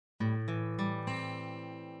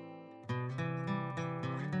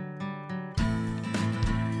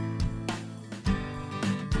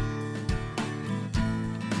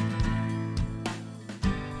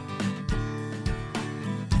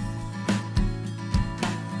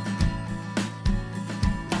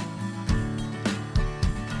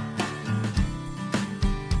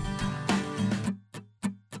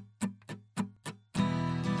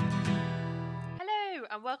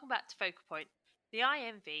and welcome back to Focal Point, the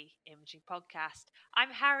IMV Imaging Podcast.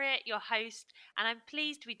 I'm Harriet, your host, and I'm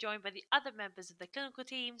pleased to be joined by the other members of the clinical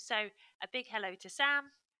team. So, a big hello to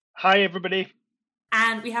Sam. Hi, everybody.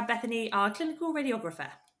 And we have Bethany, our clinical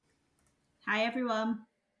radiographer. Hi, everyone.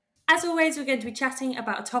 As always, we're going to be chatting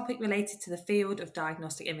about a topic related to the field of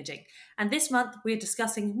diagnostic imaging. And this month, we're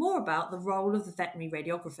discussing more about the role of the veterinary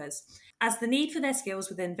radiographers. As the need for their skills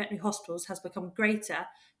within veterinary hospitals has become greater,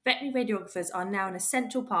 veterinary radiographers are now an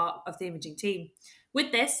essential part of the imaging team.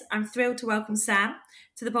 With this, I'm thrilled to welcome Sam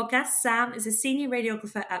to the podcast. Sam is a senior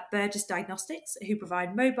radiographer at Burgess Diagnostics, who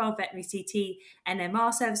provide mobile veterinary CT and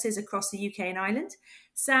MR services across the UK and Ireland.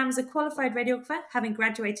 Sam is a qualified radiographer, having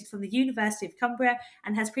graduated from the University of Cumbria,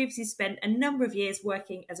 and has previously spent a number of years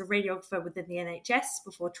working as a radiographer within the NHS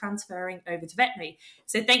before transferring over to veterinary.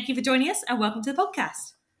 So thank you for joining us and welcome to the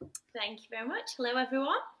podcast. Thank you very much. Hello,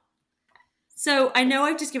 everyone. So I know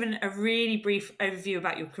I've just given a really brief overview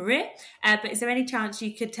about your career, but is there any chance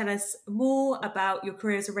you could tell us more about your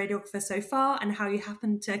career as a radiographer so far and how you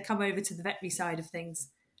happened to come over to the veterinary side of things?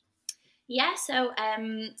 Yeah, so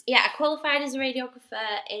I qualified as a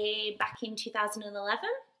radiographer back in 2011,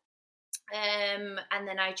 and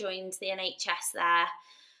then I joined the NHS there,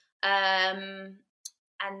 and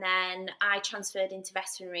then I transferred into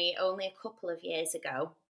veterinary only a couple of years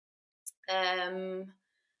ago. And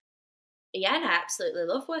I absolutely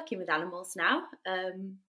love working with animals now,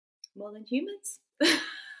 more than humans.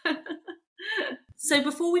 So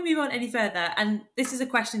before we move on any further, and this is a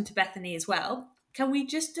question to Bethany as well, can we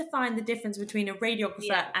just define the difference between a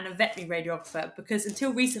radiographer and a veterinary radiographer? Because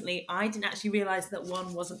until recently, I didn't actually realise that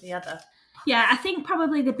one wasn't the other. Yeah, I think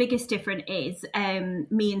probably the biggest difference is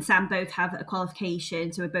me and Sam both have a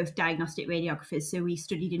qualification, so we're both diagnostic radiographers. So we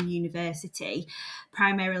studied in university,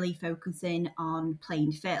 primarily focusing on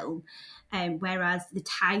plain film, whereas the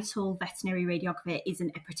title veterinary radiographer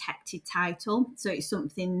isn't a protected title. So it's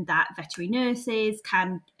something that veterinary nurses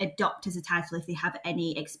can adopt as a title if they have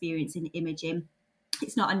any experience in imaging.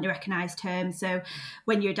 It's not a recognised term. So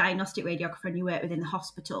when you're a diagnostic radiographer and you work within the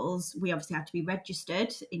hospitals, we obviously have to be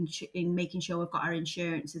registered in making sure we've got our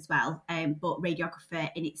insurance as well. But radiographer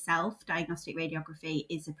in itself, diagnostic radiography,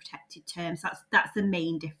 is a protected term. So that's the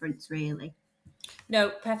main difference, really. No,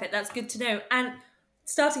 perfect. That's good to know. And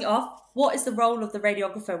starting off, what is the role of the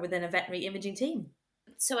radiographer within a veterinary imaging team?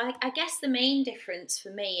 So I guess the main difference for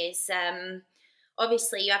me is...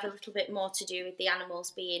 obviously, you have a little bit more to do with the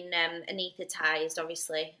animals being anaesthetised.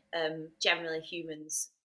 Obviously, generally humans,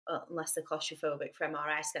 unless they're claustrophobic for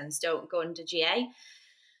MRI scans, don't go under GA.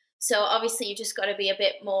 So obviously, you've just got to be a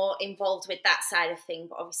bit more involved with that side of thing.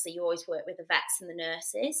 But obviously, you always work with the vets and the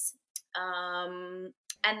nurses. And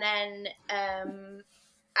then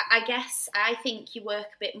I think you work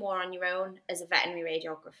a bit more on your own as a veterinary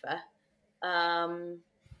radiographer.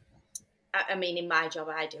 I mean, in my job,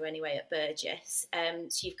 I do anyway at Burgess.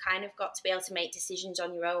 So you've kind of got to be able to make decisions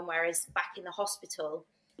on your own, whereas back in the hospital,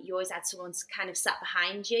 you always had someone kind of sat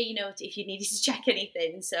behind you, you know, if you needed to check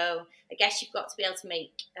anything. So I guess you've got to be able to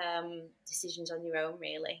make decisions on your own,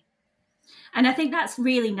 really. And I think that's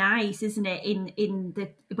really nice, isn't it? In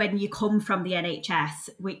the when you come from the NHS,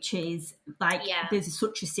 which is like there's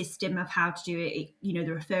such a system of how to do it. You know,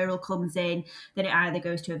 the referral comes in, then it either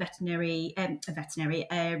goes to a veterinary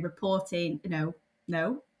reporting.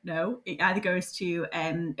 No. It either goes to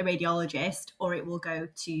a radiologist or it will go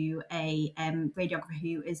to a radiographer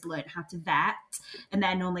who has learned how to vet, and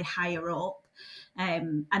they're normally higher up.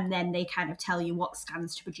 And then they kind of tell you what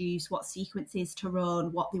scans to produce, what sequences to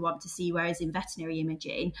run, what they want to see. Whereas in veterinary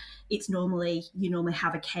imaging, it's you normally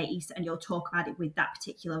have a case and you'll talk about it with that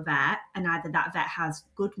particular vet, and either that vet has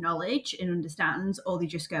good knowledge and understands, or they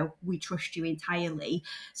just go, we trust you entirely.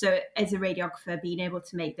 So as a radiographer, being able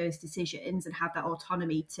to make those decisions and have that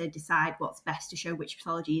autonomy to decide what's best to show which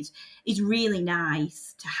pathologies is really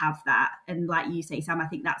nice to have that. And like you say, Sam, I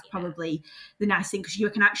think that's probably the nice thing, because you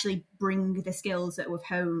can actually bring the skills that we've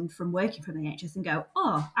honed from working from the NHS and go,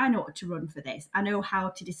 oh, I know what to run for this. I know how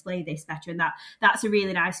to display this better. And that's a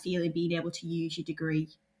really nice feeling, being able to use your degree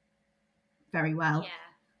very well.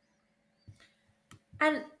 Yeah.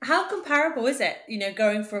 And how comparable is it, you know,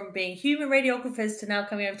 going from being human radiographers to now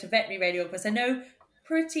coming over to veterinary radiographers? I know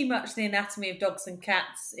pretty much the anatomy of dogs and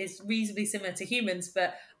cats is reasonably similar to humans,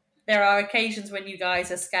 but there are occasions when you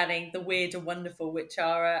guys are scanning the weird and wonderful, which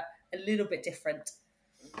are a little bit different.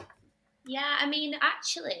 Yeah, I mean,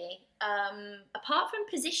 actually, apart from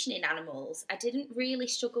positioning animals, I didn't really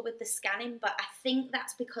struggle with the scanning, but I think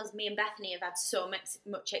that's because me and Bethany have had so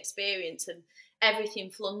much experience and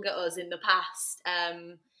everything flung at us in the past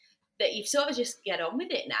that you've sort of just get on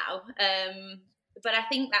with it now. But I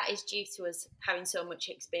think that is due to us having so much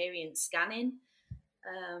experience scanning.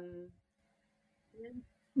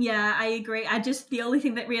 Yeah, I agree. The only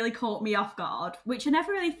thing that really caught me off guard, which I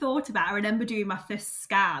never really thought about, I remember doing my first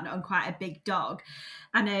scan on quite a big dog,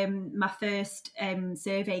 and my first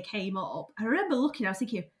survey came up. I remember looking, I was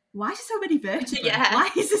thinking, why are so many vertebrae? Yeah. Why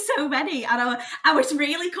is there so many? And I was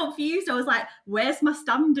really confused. I was like, where's my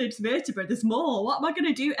standard vertebra? There's more. What am I going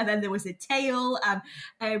to do? And then there was a tail.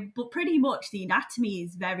 And but pretty much the anatomy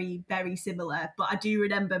is very, very similar. But I do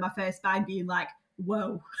remember my first spine being like,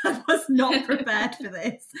 whoa, I was not prepared for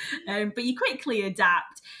this. But you quickly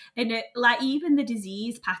adapt. And like even the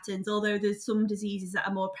disease patterns, although there's some diseases that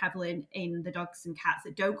are more prevalent in the dogs and cats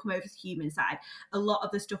that don't come over to the human side, a lot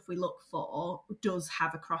of the stuff we look for does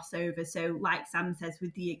have a crossover. So like Sam says,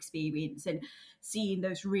 with the experience and seeing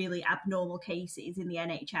those really abnormal cases in the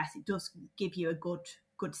NHS, it does give you a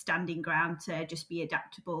good standing ground to just be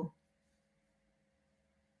adaptable.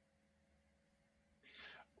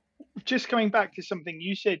 Just coming back to something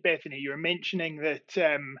you said, Bethany, you were mentioning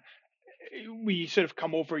that we sort of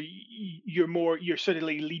come over, you're sort of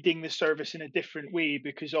like leading the service in a different way,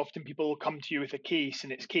 because often people will come to you with a case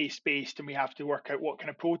and it's case based and we have to work out what kind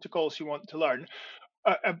of protocols you want to learn.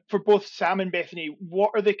 For both Sam and Bethany,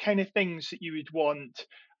 what are the kind of things that you would want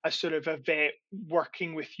a sort of a vet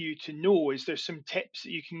working with you to know? Is there some tips that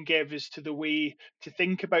you can give as to the way to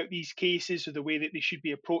think about these cases, or the way that they should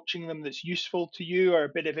be approaching them, that's useful to you, or a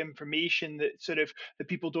bit of information that sort of that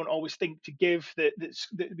people don't always think to give, that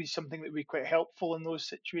would be something that would be quite helpful in those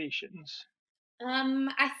situations?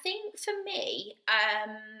 I think for me,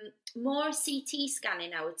 more CT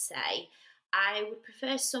scanning, I would say. I would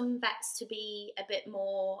prefer some vets to be a bit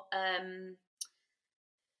more,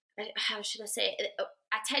 how should I say it?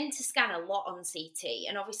 I tend to scan a lot on CT,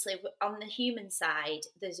 and obviously on the human side,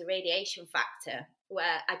 there's a radiation factor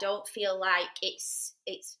where I don't feel like it's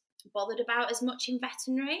bothered about as much in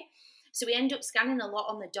veterinary. So we end up scanning a lot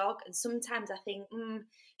on the dog, and sometimes I think,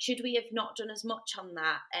 should we have not done as much on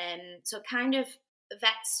that? So kind of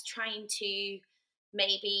vets trying to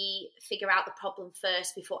maybe figure out the problem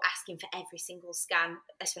first before asking for every single scan,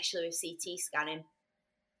 especially with CT scanning.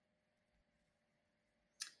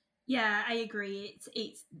 Yeah, I agree.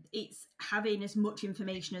 It's having as much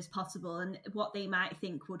information as possible, and what they might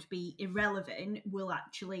think would be irrelevant will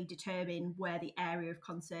actually determine where the area of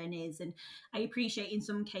concern is. And I appreciate in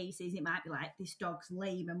some cases it might be like, this dog's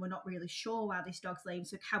lame and we're not really sure why this dog's lame,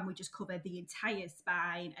 so can we just cover the entire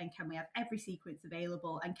spine, and can we have every sequence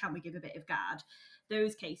available, and can we give a bit of guard?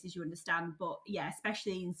 Those cases you understand, but yeah,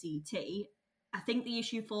 especially in CT, I think the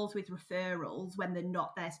issue falls with referrals when they're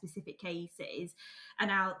not their specific cases. And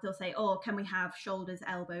they'll say, oh, can we have shoulders,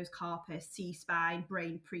 elbows, carpus, C-spine,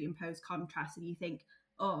 brain, pre and post contrast? And you think,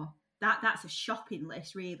 oh, that's a shopping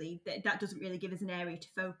list, really. That doesn't really give us an area to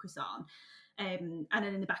focus on. And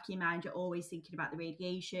then in the back of your mind, you're always thinking about the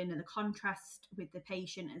radiation and the contrast with the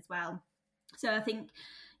patient as well. So I think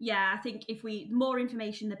if more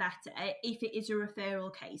information, the better. If it is a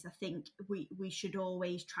referral case, I think we should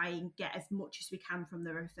always try and get as much as we can from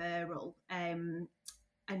the referral, and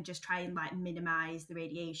just try and like minimise the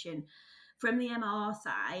radiation. From the MR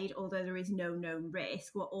side, although there is no known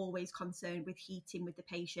risk, we're always concerned with heating with the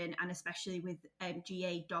patient, and especially with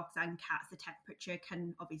GA dogs and cats, the temperature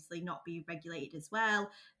can obviously not be regulated as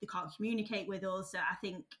well. They can't communicate with us. So I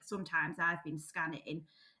think sometimes I've been scanning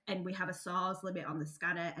and we have a SARS limit on the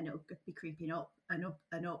scanner, and it'll be creeping up and up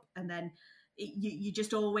and up, and then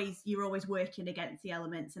you're always working against the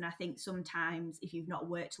elements. And I think sometimes if you've not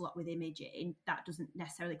worked a lot with imaging, that doesn't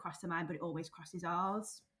necessarily cross the mind, but it always crosses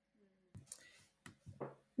ours.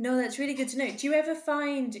 No, that's really good to know. Do you ever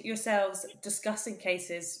find yourselves discussing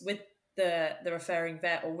cases with the referring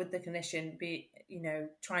vet or with the clinician,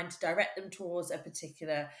 trying to direct them towards a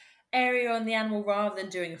particular area on the animal rather than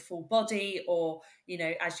doing a full body? Or,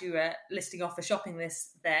 as you were listing off a shopping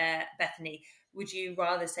list there, Bethany, would you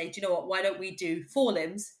rather say, do you know what, why don't we do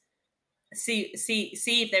forelimbs, see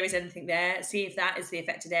if there is anything there, see if that is the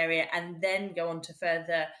affected area, and then go on to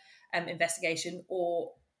further investigation?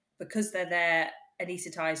 Or because they're there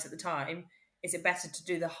anaesthetized at the time, is it better to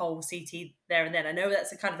do the whole CT there and then? I know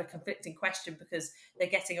that's a kind of a conflicting question, because they're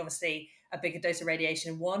getting obviously a bigger dose of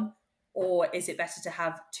radiation in one, or is it better to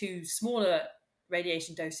have two smaller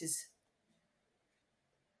radiation doses?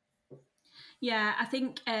 Yeah, I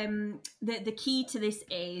think the key to this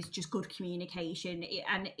is just good communication.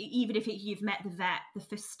 And even if you've met the vet the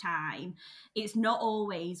first time, it's not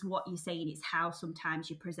always what you're saying, it's how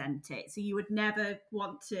sometimes you present it. So you would never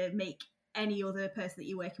want to make any other person that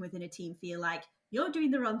you're working with in a team feel like you're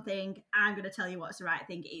doing the wrong thing, I'm going to tell you what's the right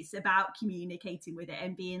thing. It's about communicating with it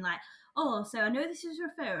and being like, oh, so I know this is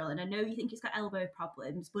a referral and I know you think it's got elbow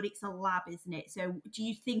problems, but it's a lab, isn't it? So do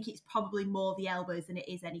you think it's probably more the elbows than it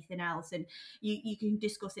is anything else? And you can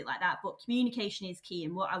discuss it like that, but communication is key.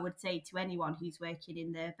 And what I would say to anyone who's working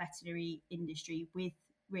in the veterinary industry with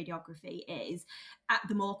radiography is,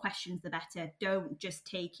 the more questions the better. Don't just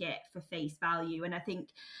take it for face value. And I think,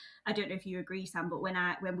 I don't know if you agree, Sam, but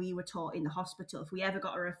when we were taught in the hospital, if we ever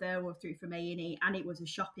got a referral through from A&E and it was a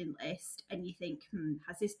shopping list and you think,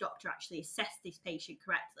 has this doctor actually assessed this patient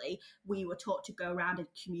correctly? We were taught to go around and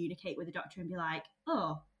communicate with the doctor and be like,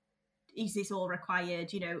 oh, is this all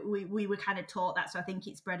required? You know, we were kind of taught that. So I think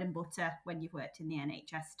it's bread and butter when you've worked in the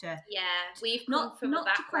NHS to... Yeah, we've come from a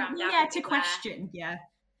background... to question, yeah.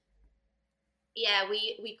 Yeah,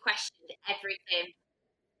 we questioned everything.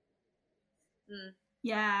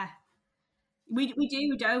 Yeah, we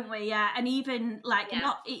do, don't we? Yeah, and even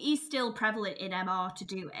it is still prevalent in MR to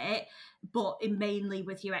do it, but mainly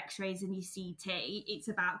with your X-rays and your CT, it's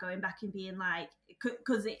about going back and being like,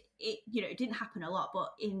 because it didn't happen a lot,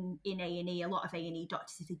 but in A&E, a lot of A&E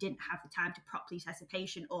doctors, if they didn't have the time to properly assess a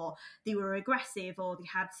patient, or they were aggressive, or they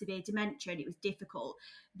had severe dementia and it was difficult,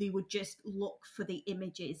 they would just look for the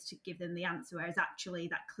images to give them the answer, whereas actually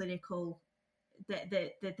that clinical...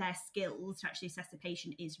 their skills to actually assess the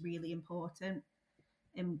patient is really important,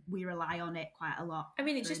 and we rely on it quite a lot. I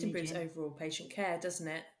mean, it just improves overall patient care, doesn't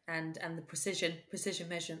it? And the precision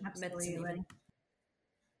measurement. Absolutely.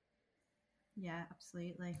 Yeah,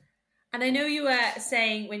 absolutely. And I know you were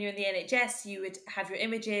saying when you're in the NHS, you would have your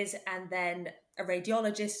images and then a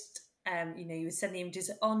radiologist, you would send the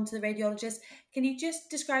images on to the radiologist. Can you just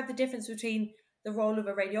describe the difference between the role of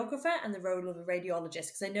a radiographer and the role of a radiologist?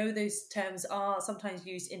 Because I know those terms are sometimes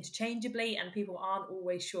used interchangeably and people aren't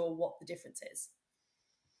always sure what the difference is.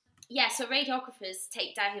 Yeah, so radiographers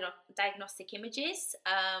take diagnostic images.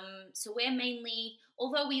 So we're mainly,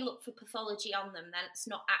 although we look for pathology on them, then it's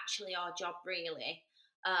not actually our job really.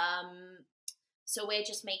 So we're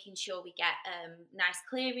just making sure we get nice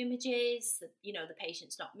clear images, the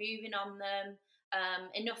patient's not moving on them,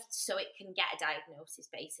 enough so it can get a diagnosis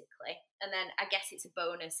basically. And then I guess it's a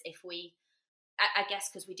bonus if I guess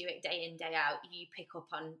because we do it day in, day out, you pick up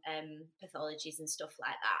on pathologies and stuff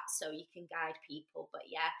like that, so you can guide people. But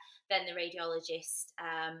yeah, then the radiologist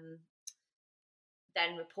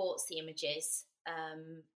then reports the images,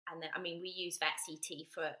 and then, we use VetCT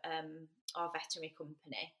for our veterinary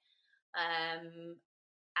company, and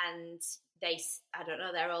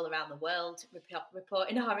they're all around the world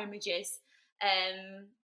reporting our images.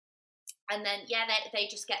 And then, they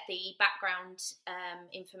just get the background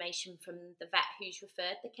information from the vet who's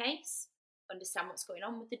referred the case, understand what's going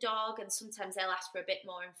on with the dog, and sometimes they'll ask for a bit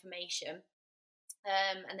more information.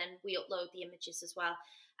 And then we upload the images as well.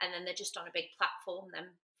 And then they're just on a big platform then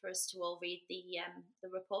for us to all read the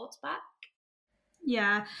reports back.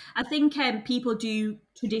 Yeah, I think people do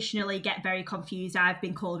traditionally get very confused. I've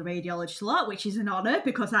been called a radiologist a lot, which is an honour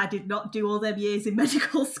because I did not do all them years in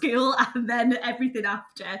medical school and then everything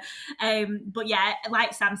after. But yeah,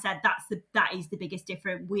 like Sam said, that is the biggest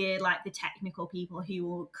difference. We're like the technical people who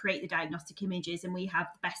will create the diagnostic images, and we have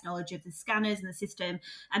the best knowledge of the scanners and the system.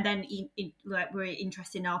 And then we're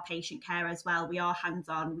interested in our patient care as well. We are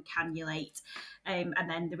hands-on, we cannulate. And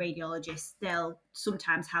then the radiologists, they'll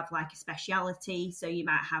sometimes have like a speciality. So you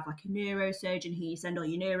might have like a neurosurgeon who you send all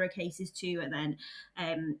your neuro cases to, and then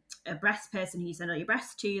a breast person who you send all your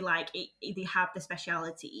breasts to. They have the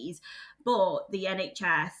specialities. But the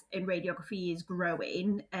NHS in radiography is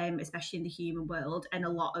growing, especially in the human world. And a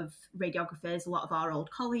lot of radiographers, a lot of our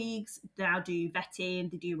old colleagues now do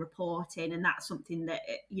vetting, they do reporting. And that's something that,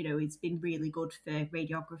 has been really good for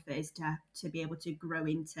radiographers to be able to grow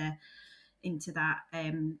into that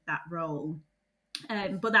role.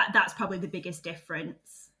 But that's probably the biggest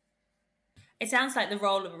difference. It sounds like the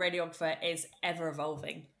role of a radiographer is ever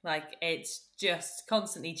evolving. Like it's just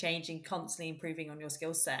constantly changing, constantly improving on your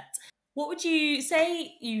skill set. What would you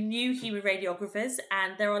say you knew human radiographers,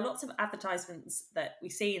 and there are lots of advertisements that we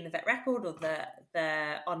see in the Vet Record or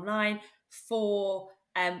the online for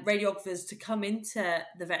radiographers to come into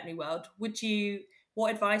the veterinary world.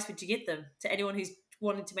 What advice would you give them to anyone who's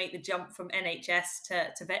wanting to make the jump from NHS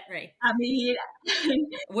to veterinary? I mean,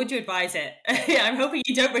 would you advise it? I'm hoping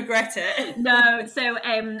you don't regret it. No. So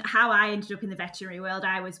how I ended up in the veterinary world,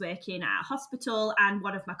 I was working at a hospital, and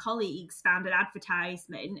one of my colleagues found an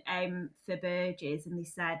advertisement for Burgess, and they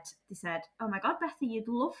said, "Oh my God, Bethy, you'd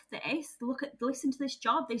love this. Listen to this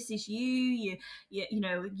job. This is you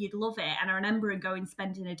know, you'd love it." And I remember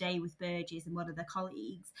spending a day with Burgess and one of their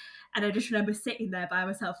colleagues, and I just remember sitting there by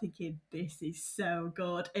myself thinking, this is so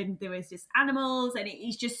good. And there was just animals, and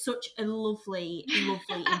it's just such a lovely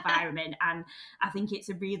environment. And I think it's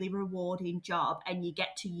a really rewarding job, and you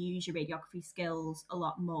get to use your radiography skills a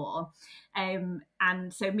lot more. And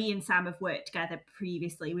so me and Sam have worked together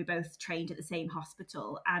previously. We both trained at the same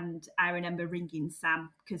hospital, and I remember ringing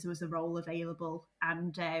Sam because there was a role available,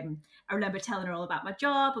 and I remember telling her all about my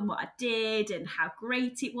job and what I did and how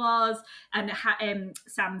great it was. And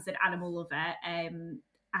Sam's an animal lover, and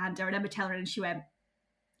I remember telling her, and she went,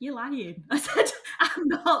 "You're lying." I said, "I'm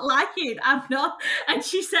not lying. I'm not." And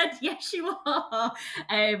she said, "Yes, you are."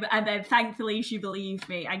 And then thankfully she believed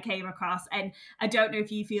me and came across. And I don't know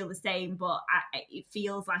if you feel the same, but it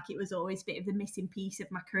feels like it was always a bit of the missing piece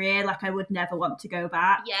of my career. Like I would never want to go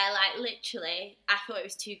back. Yeah, like literally, I thought it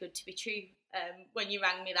was too good to be true when you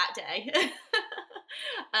rang me that day.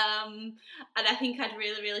 And I think I'd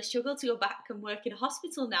really, really struggle to go back and work in a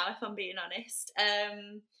hospital now, if I'm being honest.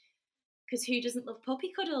 Because who doesn't love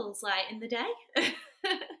puppy cuddles, like, in the day?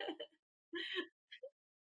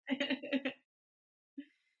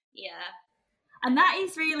 Yeah. And that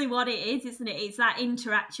is really what it is, isn't it? It's that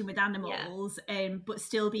interaction with animals, but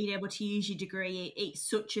still being able to use your degree. It's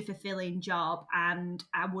such a fulfilling job. And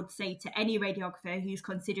I would say to any radiographer who's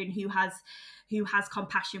considering, who has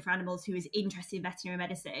compassion for animals, who is interested in veterinary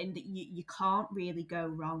medicine, that you can't really go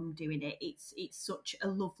wrong doing it. It's such a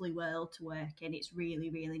lovely world to work in. It's really,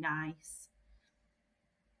 really nice.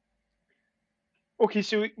 Okay,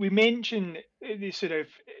 so we mentioned the sort of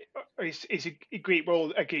is a great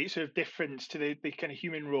role, a great sort of difference to the kind of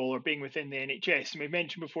human role or being within the NHS. And we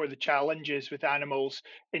mentioned before the challenges with animals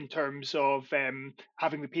in terms of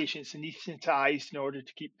having the patients anaesthetised in order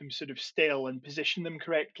to keep them sort of still and position them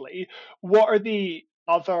correctly. What are the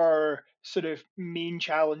other sort of main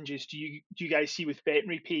challenges do you guys see with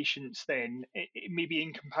veterinary patients then, maybe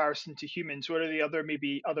in comparison to humans? What are the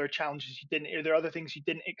other challenges are there other things you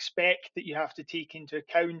didn't expect that you have to take into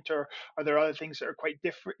account, or are there other things that are quite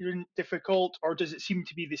difficult, or does it seem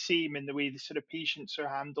to be the same in the way the sort of patients are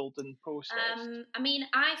handled and processed? I mean,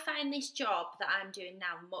 I find this job that I'm doing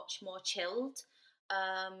now much more chilled.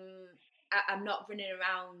 I'm not running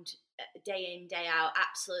around day in, day out,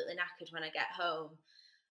 absolutely knackered when I get home.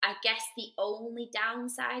 I guess the only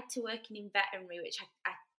downside to working in veterinary, which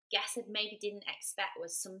I guess I maybe didn't expect,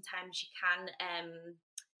 was sometimes you can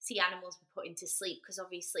see animals be put into sleep, because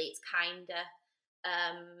obviously it's kind of,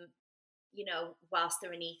 whilst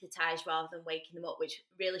they're anaesthetised rather than waking them up, which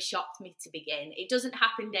really shocked me to begin. It doesn't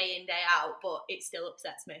happen day in, day out, but it still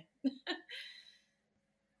upsets me.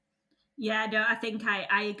 Yeah, no, I think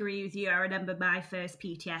I agree with you. I remember my first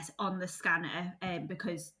PTS on the scanner,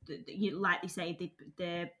 because, like they say,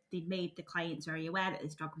 they made the clients very aware that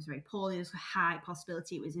this dog was very poorly. There's a high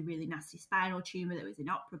possibility it was a really nasty spinal tumour that was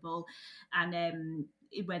inoperable. And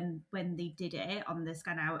when they did it on the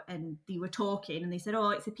scan out, and they were talking, and they said, "Oh,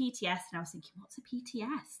 it's a PTS," and I was thinking, "What's a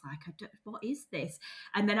PTS? Like, what is this?"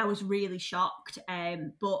 And then I was really shocked.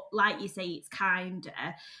 But like you say, it's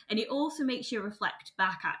kinder, and it also makes you reflect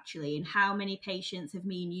back actually in how many patients have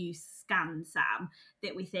me and you scanned, Sam,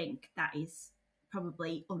 that we think that is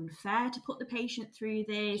probably unfair to put the patient through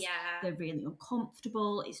this. Yeah. They're really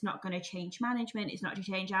uncomfortable. It's not going to change management. It's not going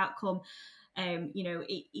to change outcome.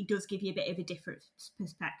 It does give you a bit of a different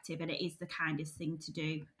perspective, and it is the kindest thing to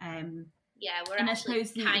do. We're and I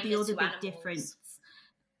suppose the other big difference.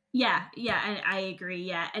 Yeah, I agree.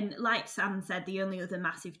 Yeah, and like Sam said, the only other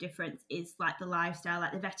massive difference is like the lifestyle.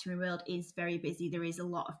 Like the veterinary world is very busy. There is a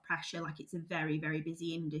lot of pressure. Like it's a very, very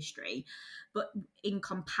busy industry. But in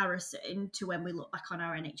comparison to when we look back on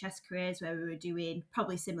our NHS careers, where we were doing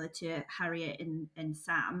probably similar to Harriet and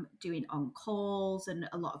Sam, doing on calls and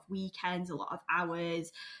a lot of weekends, a lot of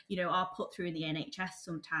hours. Our put through in the NHS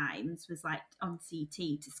sometimes was like on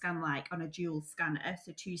CT to scan like on a dual scanner,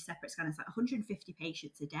 so two separate scanners, like 150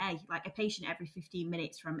 patients a day. Like a patient every 15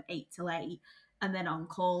 minutes from 8 till 8, and then on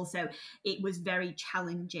call. So it was very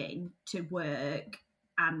challenging to work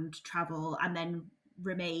and travel and then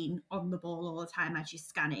remain on the ball all the time as you're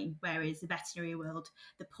scanning, whereas the veterinary world,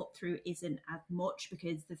 the put through isn't as much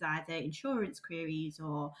because there's either insurance queries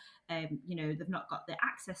or they've not got the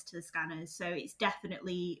access to the scanners. So it's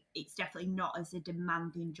definitely not as a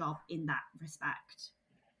demanding job in that respect.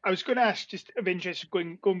 I was going to ask, just of interest,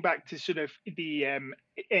 going back to sort of the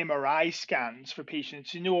MRI scans for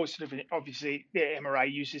patients. Sort of obviously the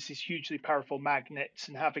MRI uses these hugely powerful magnets,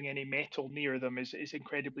 and having any metal near them is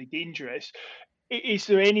incredibly dangerous. Is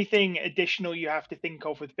there anything additional you have to think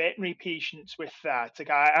of with veterinary patients with that? Like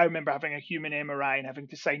I remember having a human MRI and having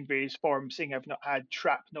to sign various forms saying I've not had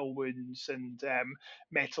shrapnel wounds and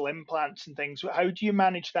metal implants and things. How do you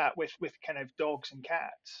manage that with kind of dogs and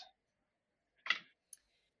cats?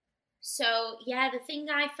 So, yeah, the thing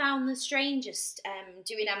I found the strangest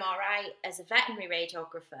doing MRI as a veterinary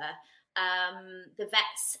radiographer, the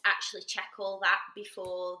vets actually check all that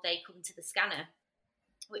before they come to the scanner,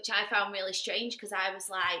 which I found really strange because I was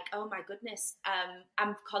like, oh my goodness,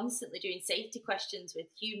 I'm constantly doing safety questions with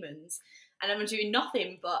humans and I'm doing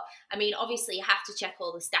nothing. But I mean, obviously you have to check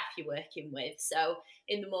all the staff you're working with. So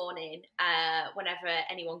in the morning, whenever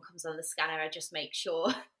anyone comes on the scanner, I just make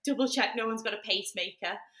sure, double check no one's got a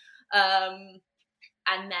pacemaker. And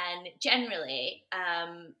then generally,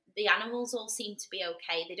 the animals all seem to be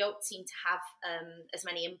okay. They don't seem to have as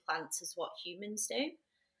many implants as what humans do.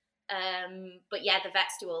 But yeah, the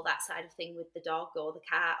vets do all that side of thing with the dog or the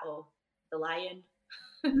cat or the lion.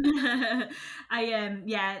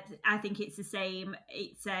 I think it's the same.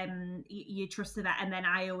 It's you trust the vet, and then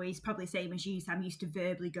I always, probably same as you, Sam, used to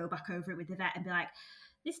verbally go back over it with the vet and be like,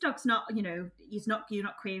 this dog's not, you're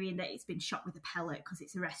not querying that it's been shot with a pellet because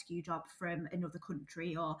it's a rescue dog from another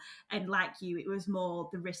country, and like you, it was more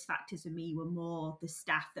the risk factors for me were more the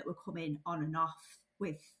staff that were coming on and off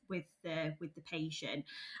with the patient.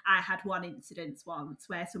 I had one incident once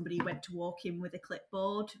where somebody went to walk in with a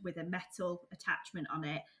clipboard with a metal attachment on it,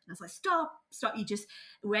 and I was like, stop. You just,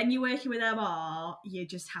 when you're working with MR, you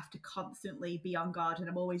just have to constantly be on guard, and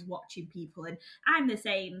I'm always watching people, and I'm the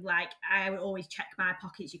same. Like, I would always check my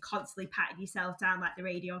pockets. You're constantly patting yourself down like the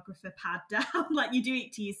radiographer pad down, like you do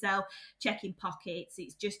it to yourself, checking pockets.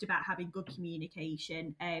 It's just about having good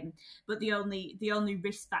communication. But the only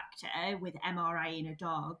risk factor with MRI in a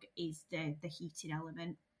dog is the heating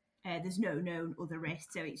element. There's no known other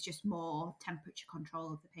risk, so it's just more temperature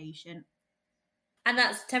control of the patient. And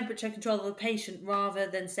that's temperature control of the patient rather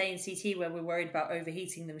than, say, in CT where we're worried about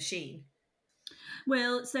overheating the machine.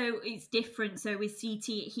 Well, so it's different. So with CT,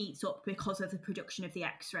 it heats up because of the production of the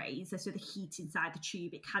X-rays. So the heat inside the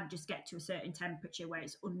tube, it can just get to a certain temperature where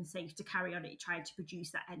it's unsafe to carry on it trying to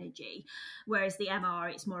produce that energy. Whereas the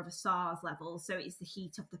MR, it's more of a SARS level. So it's the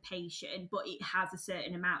heat of the patient, but it has a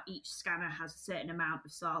certain amount. Each scanner has a certain amount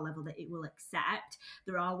of SAR level that it will accept.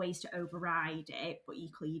 There are ways to override it, but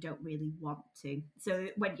equally you don't really want to. So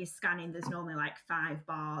when you're scanning, there's normally like 5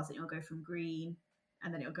 bars and it'll go from green,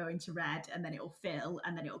 and then it'll go into red, and then it'll fill,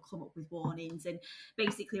 and then it'll come up with warnings. And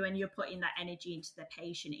basically when you're putting that energy into the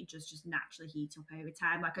patient, it just naturally heat up over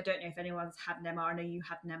time. Like, I don't know if anyone's had an MR. I know you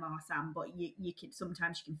had an MR, Sam, but you can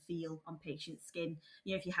sometimes you can feel on patients' skin.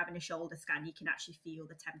 If you're having a shoulder scan, you can actually feel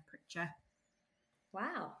the temperature.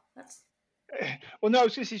 Wow, that's... Well, no,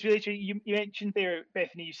 this is related. You mentioned there,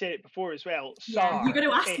 Bethany. You said it before as well. Yeah, SAR, you're going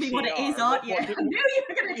to ask me what it is, aren't you? I knew you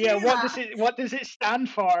were going to. Yeah, what does it stand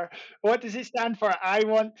for? What does it stand for? I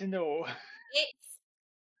want to know. It's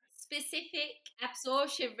specific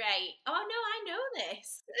absorption rate. Oh no, I know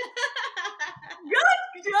this.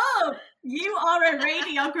 Good job. You are a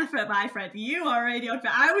radiographer, my friend. You are a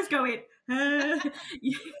radiographer. I was going.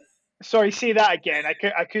 Sorry, say that again. I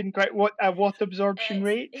couldn't quite. What absorption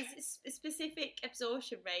rate? It's a specific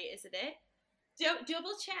absorption rate, isn't it?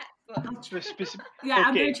 Double check. But... yeah, okay.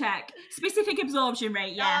 I'm going to check. Specific absorption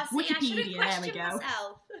rate, yeah. Oh, see, Wikipedia, there we go.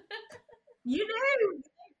 You do.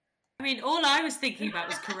 I mean, all I was thinking about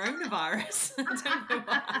was coronavirus. I don't know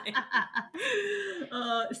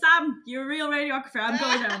why. Sam, you're a real radiographer.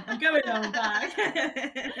 I'm going home back.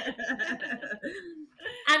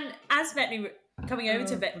 And as coming over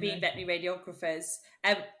to being veterinary radiographers,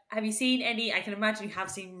 have you seen any? I can imagine you have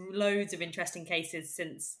seen loads of interesting cases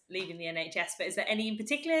since leaving the NHS, but is there any in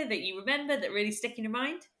particular that you remember that really stick in your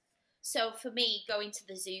mind? So for me, going to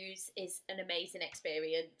the zoos is an amazing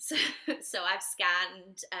experience. So I've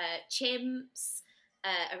scanned chimps,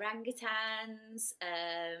 orangutans,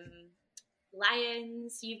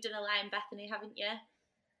 lions. You've done a lion, Bethany, haven't you?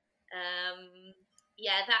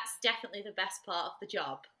 Yeah, that's definitely the best part of the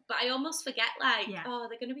job. But I almost forget, they're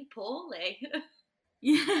going to be poorly.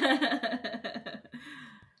 Yeah.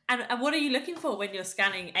 And what are you looking for when you're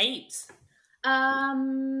scanning apes?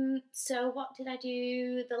 So what did I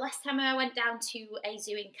do? The last time I went down to a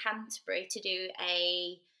zoo in Canterbury to do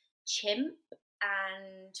a chimp,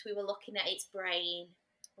 and we were looking at its brain.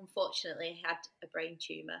 Unfortunately, it had a brain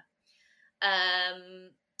tumour.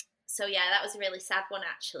 So yeah, that was a really sad one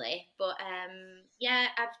actually. But yeah,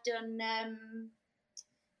 I've done.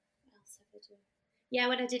 What else have I done? Yeah,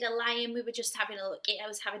 when I did a lion, we were just having a look. I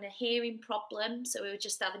was having a hearing problem, so we were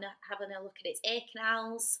just having a look at its ear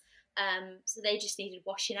canals. So they just needed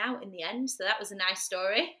washing out in the end. So that was a nice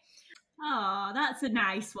story. Oh, that's a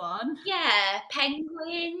nice one. Yeah,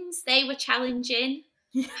 penguins. They were challenging.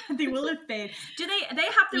 Yeah, they will have been. Do they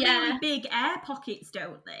have the really big air pockets,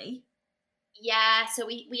 don't they? Yeah, so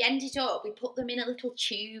we ended up, we put them in a little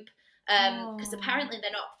tube because apparently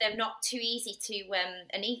they're not too easy to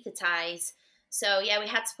anaesthetize. So yeah, we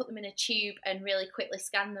had to put them in a tube and really quickly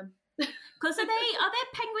scan them. Because are they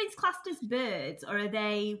penguins classed as birds, or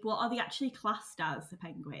what are they actually classed as, a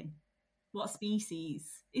penguin? What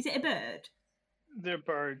species? Is it a bird? They're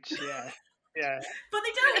birds, yeah. Yeah. But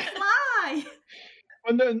they don't fly.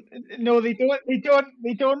 Well, no, they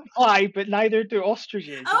don't fly, but neither do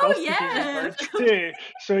ostriches. Oh, ostriches yeah. are birds too.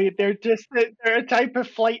 So they're a type of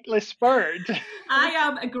flightless bird. I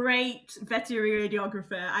am a great veterinary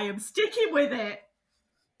radiographer. I am sticking with it.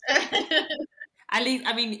 At least,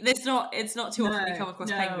 I mean, it's not too often you come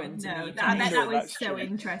across penguins. No, that was so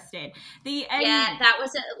interesting. Yeah, that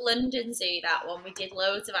was at London Zoo, that one. We did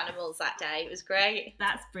loads of animals that day. It was great.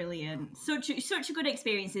 That's brilliant. Such a good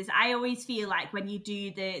experiences. I always feel like when you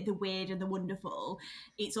do the weird and the wonderful,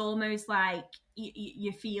 it's almost like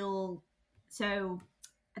you feel so,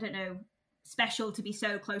 I don't know, special to be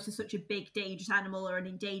so close to such a big dangerous animal or an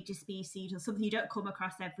endangered species or something you don't come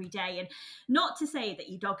across every day. And not to say that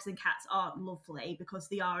your dogs and cats aren't lovely, because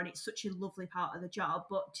they are, and it's such a lovely part of the job,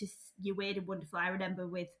 but just you're weird and wonderful. I remember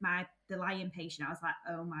with the lion patient, I was like,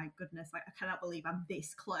 oh my goodness, like I cannot believe I'm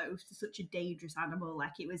this close to such a dangerous animal.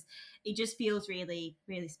 Like it just feels really,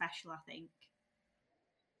 really special, I think.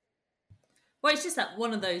 Well, it's just that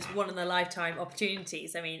one of those one in a lifetime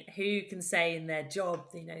opportunities. I mean, who can say in their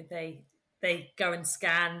job, they go and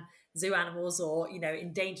scan zoo animals or,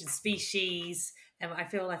 endangered species. I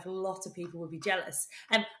feel like a lot of people would be jealous.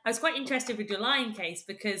 I was quite interested with your lion case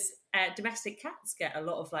because domestic cats get a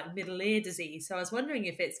lot of like middle ear disease. So I was wondering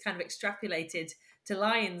if it's kind of extrapolated to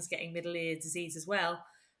lions getting middle ear disease as well.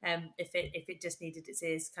 If it just needed its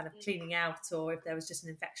ears kind of cleaning out, or if there was just an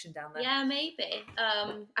infection down there. Yeah, maybe.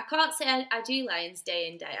 I can't say I do lions day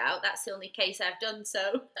in, day out. That's the only case I've done,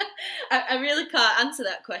 so I really can't answer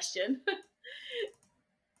that question.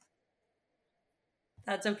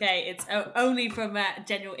 That's okay. It's only from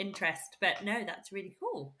general interest, but no, that's really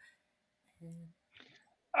cool.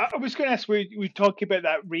 I was going to ask, we talk about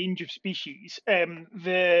that range of species.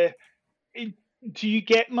 Do you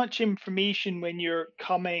get much information when you're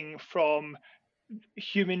coming from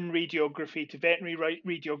human radiography to veterinary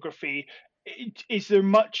radiography? Is there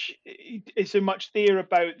much there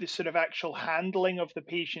about the sort of actual handling of the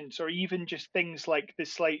patients, or even just things like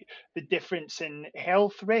the difference in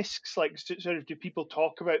health risks? Like, sort of, do people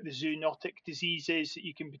talk about the zoonotic diseases that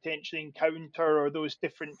you can potentially encounter, or those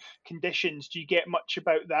different conditions? Do you get much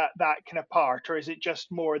about that kind of part, or is it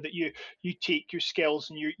just more that you take your skills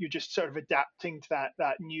and you're just sort of adapting to that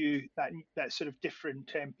sort of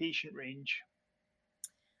different patient range?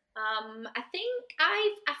 I think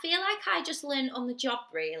I feel like I just learned on the job,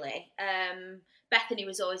 really. Bethany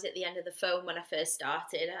was always at the end of the phone when I first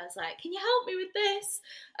started. I was like, can you help me with this?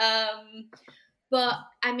 But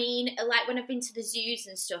I mean, like when I've been to the zoos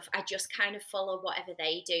and stuff, I just kind of follow whatever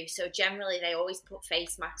they do. So generally they always put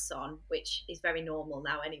face masks on, which is very normal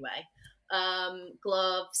now anyway.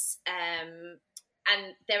 Gloves, and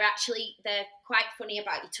they're quite funny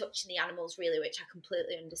about you touching the animals, really, which I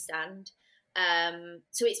completely understand.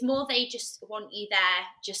 So it's more they just want you there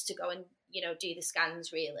just to go and do the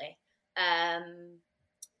scans, really.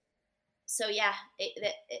 So yeah,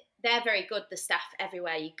 they're very good, the staff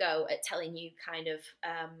everywhere you go, at telling you kind of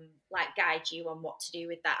like guide you on what to do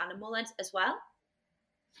with that animal as well.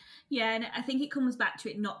 Yeah, and I think it comes back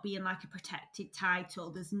to it not being like a protected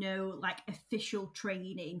title. There's no like official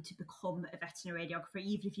training to become a veterinary radiographer,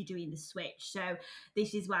 even if you're doing the switch. So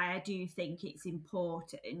this is why I do think it's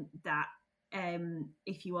important that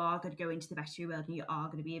if you are going to go into the veterinary world and you are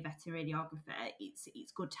going to be a veterinary radiographer,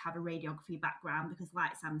 it's good to have a radiography background, because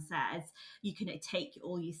like Sam says, you can take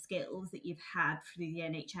all your skills that you've had through the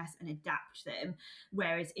NHS and adapt them.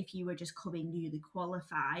 Whereas if you were just coming newly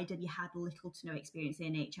qualified and you had little to no experience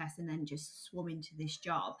in NHS and then just swum into this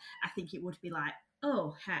job, I think it would be like,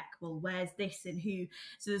 oh heck, well where's this and who?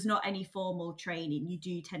 So there's not any formal training. You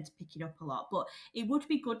do tend to pick it up a lot, but it would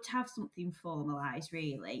be good to have something formalised,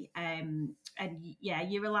 really. And yeah,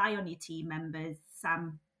 you rely on your team members.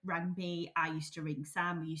 Sam rang me, I used to ring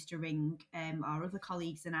Sam, we used to ring our other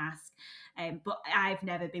colleagues and ask, but I've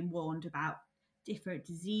never been warned about different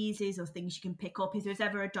diseases or things you can pick up. If there's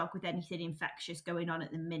ever a dog with anything infectious going on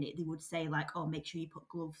at the minute, they would say like, oh, make sure you put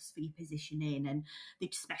gloves for your positioning, and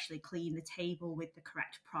they'd especially clean the table with the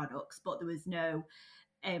correct products. But there was no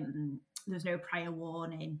prior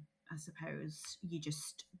warning. I suppose you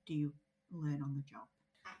just do learn on the job.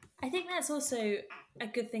 I think that's also a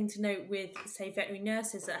good thing to note with, say, veterinary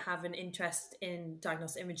nurses that have an interest in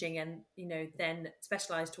diagnostic imaging and, then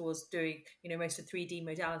specialise towards doing, most of 3D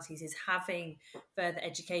modalities, is having further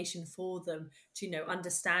education for them to,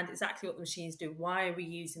 understand exactly what the machines do, why are we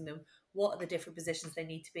using them, what are the different positions they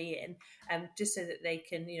need to be in, just so that they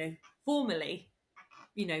can, formally,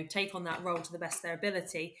 take on that role to the best of their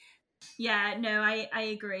ability. Yeah, no, I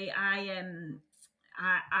agree. I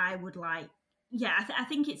would like, I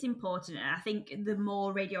think it's important. I think the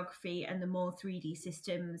more radiography and the more 3D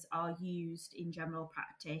systems are used in general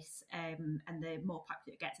practice, and the more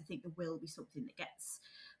practice it gets, I think there will be something that gets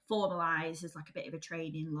formalised as like a bit of a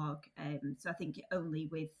training log. So I think only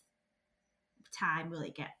with time will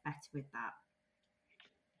it get better with that.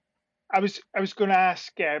 I was going to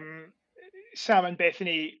ask Sam and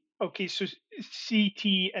Bethany. Okay, so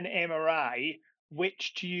CT and MRI,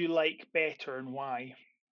 which do you like better and why?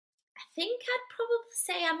 I think I'd probably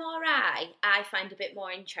say MRI. I find a bit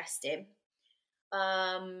more interesting.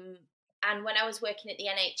 And when I was working at the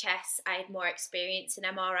NHS, I had more experience in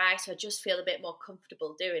MRI, so I just feel a bit more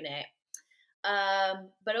comfortable doing it.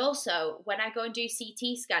 But also, when I go and do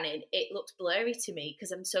CT scanning, it looks blurry to me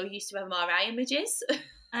because I'm so used to MRI images.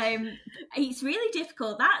 It's really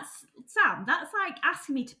difficult. That's like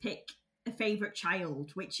asking me to pick a favourite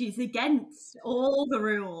child, which is against all the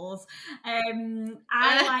rules.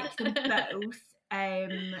 I like them both,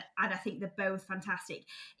 and I think they're both fantastic.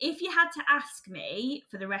 If you had to ask me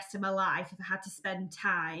for the rest of my life if I had to spend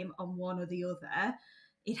time on one or the other,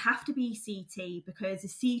 it'd have to be CT, because the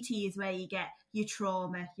CT is where you get your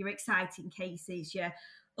trauma, your exciting cases,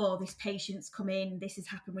 this patient's come in, this has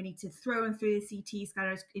happened, we need to throw them through the CT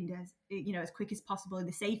scanner as quick as possible in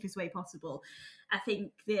the safest way possible. I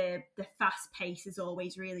think the fast pace has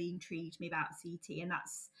always really intrigued me about CT, and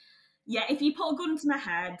that's, if you put a gun to my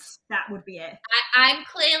head, that would be it. I'm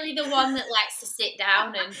clearly the one that likes to sit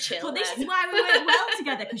down and chill. But this is why we work well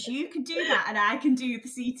together, because you can do that and I can do the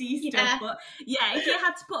CT stuff. But if you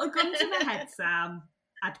had to put a gun to my head, Sam,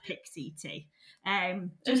 I'd pick CT.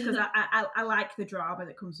 Just because I like the drama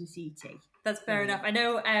that comes with CT. That's fair enough. I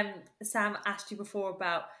know Sam asked you before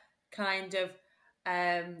about kind of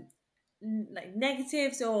like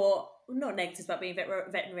negatives, or not negatives about being a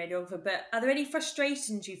veterinary radiographer, but are there any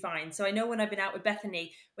frustrations you find? So I know when I've been out with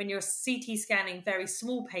Bethany, when you're CT scanning very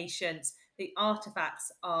small patients, the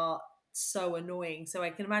artifacts are so annoying. So I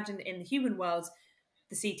can imagine in the human world,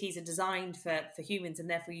 the CTs are designed for humans, and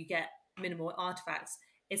therefore you get minimal artifacts.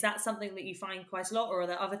 Is that something that you find quite a lot, or are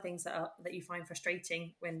there other things that you find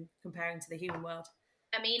frustrating when comparing to the human world?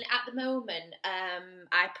 I mean, at the moment,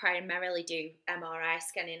 I primarily do MRI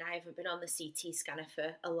scanning. I haven't been on the CT scanner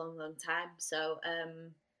for a long, long time. So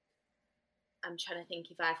I'm trying to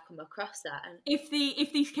think if I've come across that. And if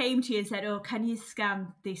they came to you and said, "Oh, can you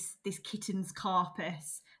scan this kitten's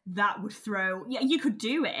corpus?" That would throw. Yeah, you could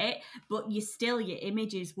do it, but your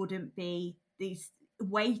images wouldn't be these.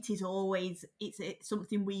 Weight is always it's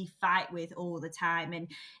something we fight with all the time,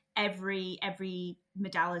 and every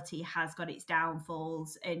modality has got its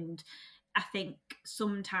downfalls, and I think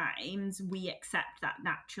sometimes we accept that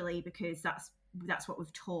naturally because that's what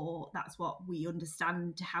we've taught, that's what we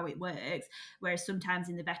understand how it works, whereas sometimes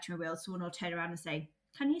in the veterinary world someone will turn around and say,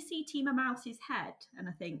 "Can you CT my mouse's head?" And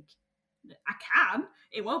I think, I can.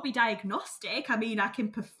 It won't be diagnostic. I mean, I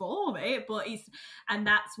can perform it, but and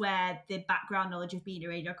that's where the background knowledge of being a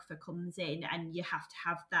radiographer comes in, and you have to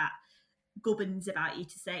have that gubbins about you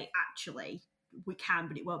to say, actually, we can,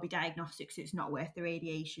 but it won't be diagnostic, so it's not worth the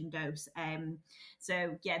radiation dose.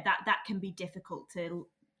 So that can be difficult to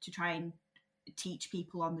try and teach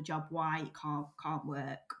people on the job why it can't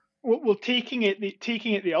work. Well, taking it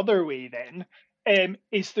the other way then.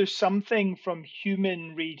 Is there something from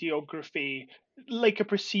human radiography, like a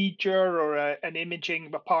procedure or a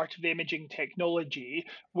part of the imaging technology,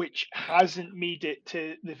 which hasn't made it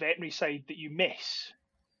to the veterinary side that you miss?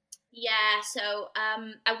 Yeah, so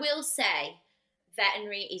I will say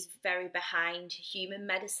veterinary is very behind human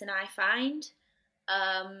medicine, I find.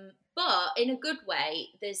 But in a good way,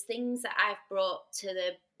 there's things that I've brought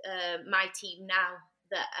to my team now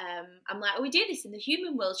that I'm like, we do this in the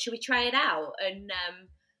human world, should we try it out? And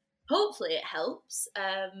hopefully it helps.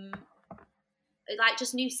 Like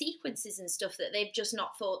just new sequences and stuff that they've just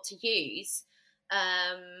not thought to use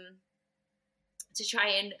to try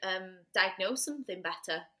and diagnose something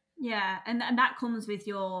better. Yeah, and that comes with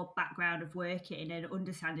your background of working and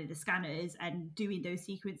understanding the scanners and doing those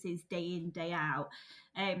sequences day in, day out.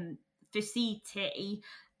 For CT,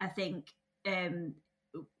 I think,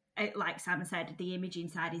 like Sam said, the imaging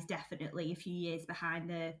side is definitely a few years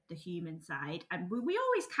behind the human side. And we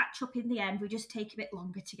always catch up in the end. We just take a bit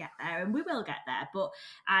longer to get there, and we will get there. But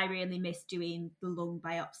I really miss doing the lung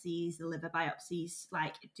biopsies, the liver biopsies,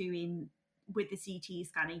 like doing with the CT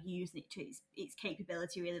scanner, using it to its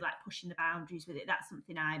capability, really like pushing the boundaries with it. That's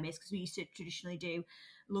something I miss, because we used to traditionally do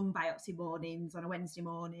lung biopsy mornings on a Wednesday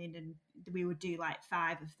morning, and we would do like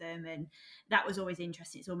 5 of them, and that was always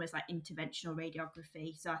interesting. It's almost like interventional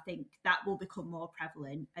radiography. So I think that will become more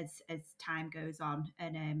prevalent as time goes on,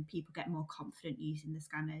 and people get more confident using the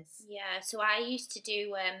scanners. Yeah, so I used to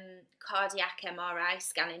do cardiac MRI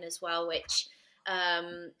scanning as well, which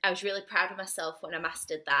I was really proud of myself when I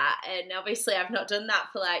mastered that. And obviously I've not done that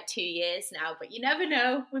for like 2 years now, but you never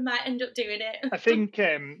know, we might end up doing it. I think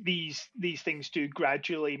these things do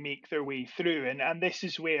gradually make their way through, and this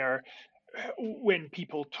is where, when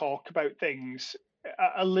people talk about things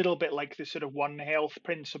a little bit like the sort of One Health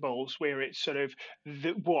principles, where it's sort of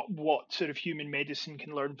what sort of human medicine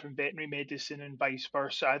can learn from veterinary medicine and vice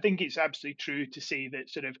versa. I think it's absolutely true to say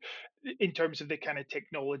that sort of in terms of the kind of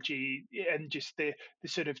technology and just the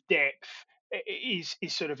sort of depth is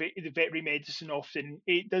sort of the veterinary medicine often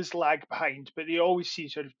it does lag behind, but they always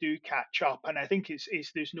sort of do catch up. And I think it's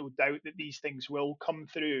there's no doubt that these things will come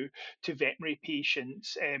through to veterinary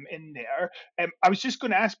patients in there. I was just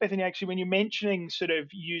going to ask Bethany, actually, when you're mentioning sort of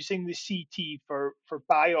using the CT for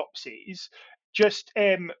biopsies, just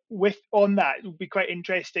with on that, it would be quite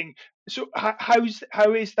interesting. So how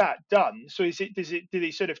is that done? So do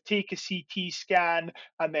they sort of take a CT scan,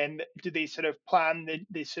 and then do they sort of plan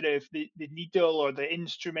the sort of the needle or the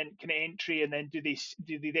instrument kind of entry, and then do they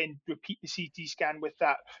then repeat the CT scan with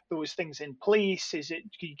those things in place? Can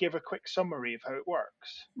you give a quick summary of how it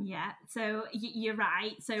works? Yeah, so you're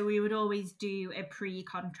right. So we would always do a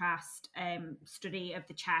pre-contrast study of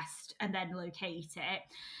the chest and then locate it.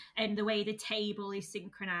 And the way the table is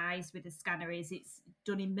synchronized with the scanner is it's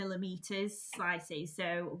done in millimeters slices.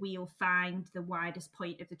 So we'll find the widest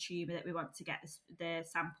point of the tumour that we want to get the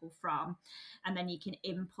sample from. And then you can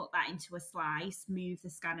input that into a slice, move the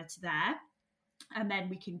scanner to there, and then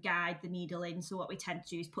we can guide the needle in. So what we tend to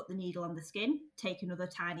do is put the needle on the skin, take another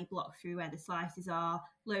tiny block through where the slices are,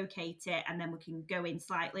 locate it, and then we can go in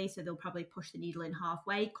slightly. So they'll probably push the needle in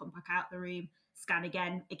halfway, come back out the room, scan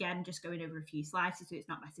again, just going over a few slices so it's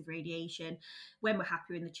not massive radiation. When we're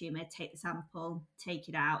happy with the tumour, take the sample, take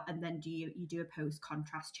it out, and then you do a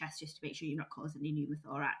post-contrast chest just to make sure you're not causing any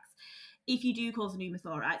pneumothorax. If you do cause a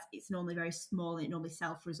pneumothorax, it's normally very small and it normally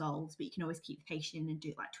self-resolves, but you can always keep the patient in and do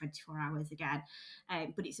it like 24 hours again.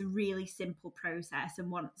 But it's a really simple process, and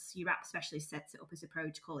once your app specialist sets it up as a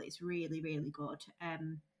protocol, it's really, really good.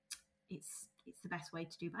 It's the best way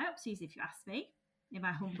to do biopsies, if you ask me, in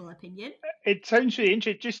my humble opinion. It sounds really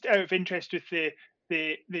interesting. Just out of interest, with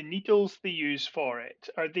the needles they use for it,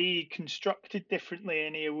 are they constructed differently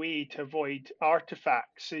in a way to avoid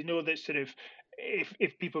artifacts? I know that sort of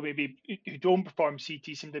if people maybe who don't perform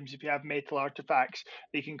CT, sometimes if you have metal artifacts,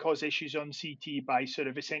 they can cause issues on CT by sort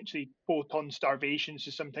of essentially photon starvation.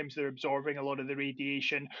 So sometimes they're absorbing a lot of the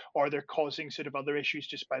radiation, or they're causing sort of other issues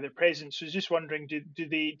just by their presence. So I was just wondering, do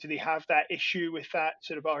they have that issue with that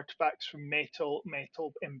sort of artifacts from metal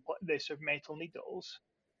needles?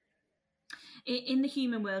 In the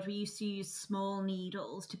human world, we used to use small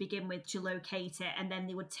needles to begin with to locate it, and then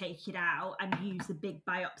they would take it out and use the big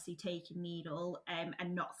biopsy taking needle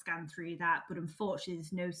and not scan through that. But unfortunately,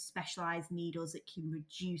 there's no specialised needles that can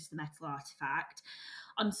reduce the metal artefact.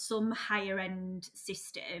 On some higher end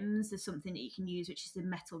systems, there's something that you can use, which is a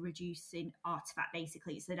metal reducing artefact.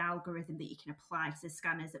 Basically, it's an algorithm that you can apply to the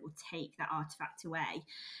scanners that will take that artefact away.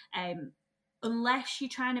 Unless you're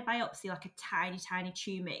trying to biopsy like a tiny, tiny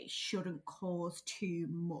tumour, it shouldn't cause too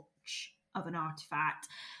much of an artefact.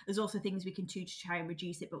 There's also things we can do to try and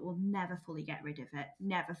reduce it, but we'll never fully get rid of it.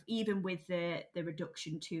 Never. Even with the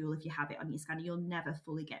reduction tool, if you have it on your scanner, you'll never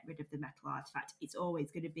fully get rid of the metal artefact. It's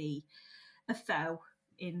always going to be a foe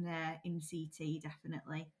in CT,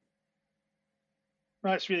 definitely.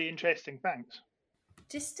 That's really interesting. Thanks.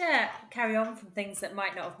 Just to carry on from things that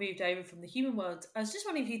might not have moved over from the human world, I was just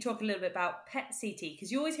wondering if you talk a little bit about PET CT,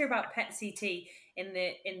 because you always hear about PET CT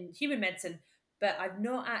in human medicine, but I've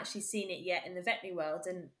not actually seen it yet in the veterinary world,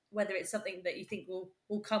 and whether it's something that you think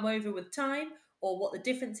will come over with time, or what the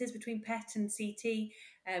difference is between PET and CT,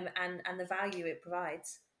 and the value it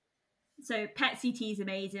provides. So PET-CT is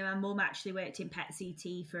amazing. My mum actually worked in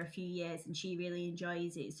PET-CT for a few years and she really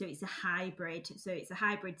enjoys it. So it's a hybrid. So it's a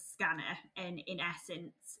hybrid scanner, and in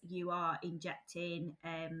essence, you are injecting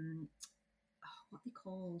what they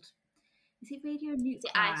called? Is it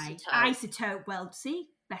radionuclide? Isotope. Well, see,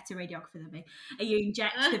 better radiographer than me. You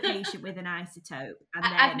inject the patient with an isotope. And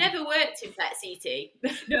then... I've never worked in PET-CT.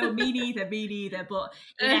 No, me neither. But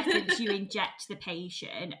in essence, you inject the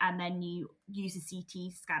patient and then you use a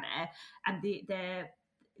CT scanner, and they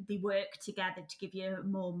work together to give you a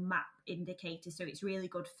more map indicator. So it's really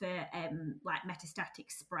good for like metastatic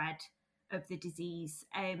spread of the disease,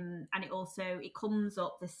 and it comes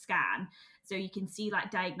up the scan, so you can see like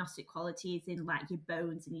diagnostic qualities in like your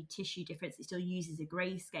bones and your tissue difference. It still uses a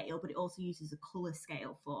grayscale, but it also uses a colour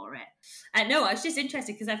scale for it. No, I was just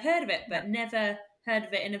interested because I've heard of it, but never heard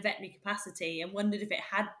of it in a veterinary capacity, and wondered if it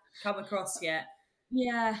had come across yet.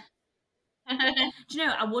 Yeah. Do you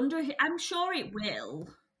know? I wonder. I'm sure it will.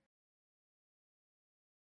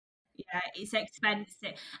 Yeah, it's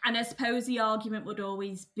expensive. And I suppose the argument would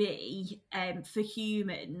always be for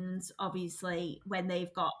humans, obviously, when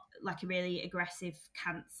they've got like a really aggressive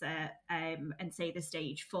cancer and say the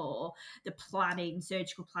stage 4, the planning,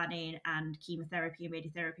 surgical planning and chemotherapy and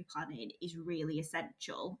radiotherapy planning is really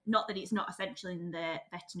essential. Not that it's not essential in the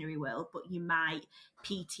veterinary world, but you might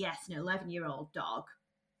PTS an 11-year-old dog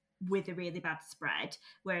with a really bad spread,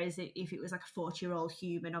 whereas if it was like a 40-year-old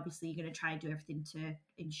human, obviously you're going to try and do everything to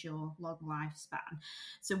ensure long lifespan.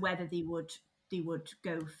 So whether they would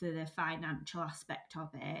go for the financial aspect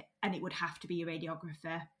of it, and it would have to be a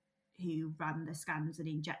radiographer who ran the scans and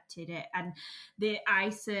injected it. And the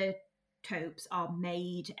isotopes are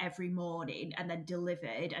made every morning and then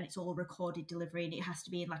delivered, and it's all recorded delivery, and it has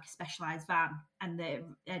to be in like a specialised van, and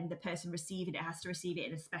the person receiving it has to receive it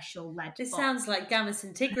in a special lead This box. sounds like gamma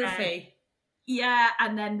scintigraphy. Yeah,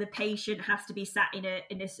 and then the patient has to be sat in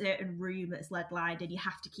a certain room that's lead lined, and you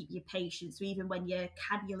have to keep your patient. So even when you're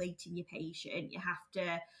cannulating your patient, you have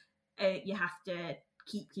to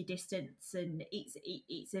keep your distance, and it's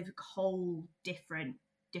a whole different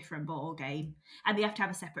ball game. And they have to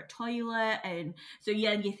have a separate toilet, and so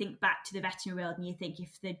you think back to the veterinary world, and you think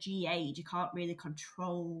if they're GA'd, you can't really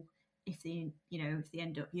control if they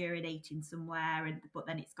end up urinating somewhere, but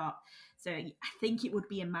then it's got, so I think it would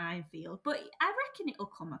be a minefield, but I reckon it'll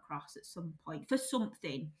come across at some point for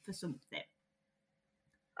something.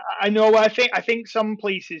 I know. I think some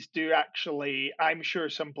places do actually. I'm sure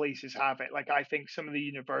some places have it. Like I think some of the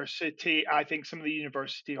university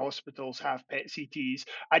hospitals have PET-CTs,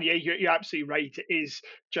 and yeah, you're absolutely right. It is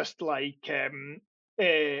just like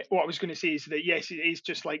what I was going to say is that yes, it is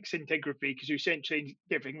just like scintigraphy, because you're essentially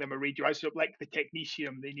giving them a radioisotope like the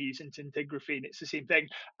technetium they use in scintigraphy, and it's the same thing.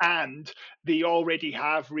 And they already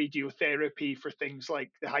have radiotherapy for things like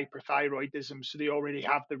the hyperthyroidism, so they already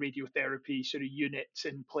have the radiotherapy sort of units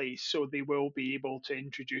in place, so they will be able to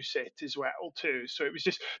introduce it as well too. So it was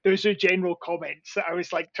just, those are general comments that I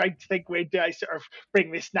was like trying to think, when do I sort of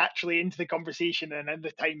bring this naturally into the conversation, and then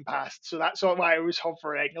the time passed, so that's why I was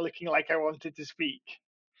hovering, looking like I wanted to speak.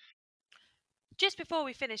 Just before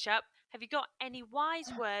we finish up, have you got any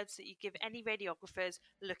wise words that you give any radiographers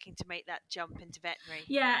looking to make that jump into veterinary?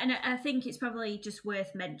 Yeah, and I think it's probably just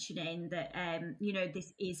worth mentioning that,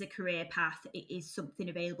 this is a career path. It is something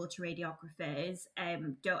available to radiographers.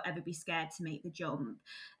 Don't ever be scared to make the jump.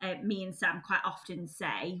 Me and Sam quite often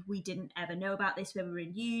say we didn't ever know about this when we were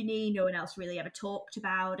in uni. No one else really ever talked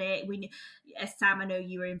about it. Sam, I know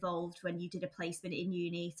you were involved when you did a placement in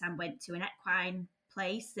uni. Sam went to an equine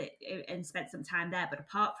place and spent some time there, but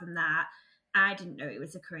apart from that, I didn't know it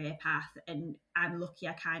was a career path, and I'm lucky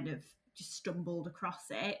I kind of just stumbled across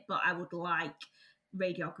it. But I would like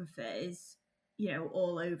radiographers,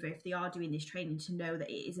 all over, if they are doing this training, to know that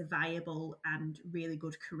it is a viable and really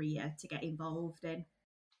good career to get involved in.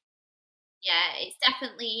 Yeah, it's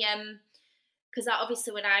definitely because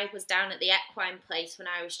obviously when I was down at the equine place when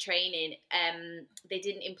I was training, they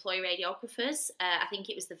didn't employ radiographers. I think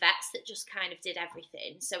it was the vets that just kind of did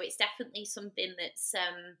everything. So it's definitely something that's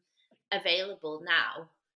available now.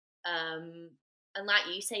 And like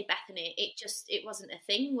you say, Bethany, it wasn't a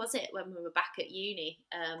thing, was it, when we were back at uni,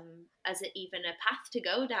 as even a path to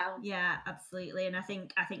go down? Yeah, absolutely. And I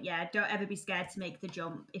think, yeah, don't ever be scared to make the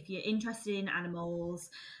jump. If you're interested in animals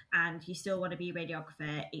and you still want to be a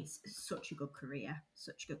radiographer, it's such a good career.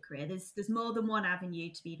 There's more than one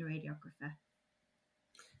avenue to being a radiographer.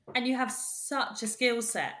 And you have such a skill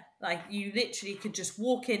set. Like, you literally could just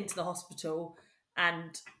walk into the hospital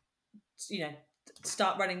and,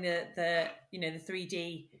 start running the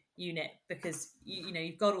 3D unit, because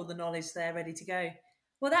you've got all the knowledge there ready to go.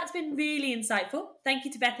 Well, that's been really insightful. Thank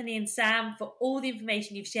you to Bethany and Sam for all the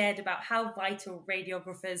information you've shared about how vital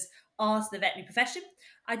radiographers are to the veterinary profession.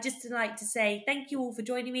 I'd just like to say thank you all for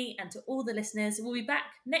joining me, and to all the listeners. We'll be back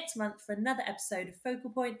next month for another episode of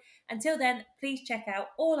Focal Point. Until then, please check out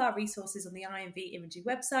all our resources on the IMV Imaging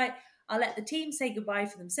website. I'll let the team say goodbye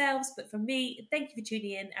for themselves, but from me, thank you for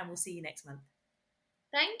tuning in, and we'll see you next month.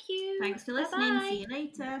 Thank you. Thanks for listening. Bye-bye. See you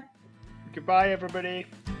later. Goodbye, everybody.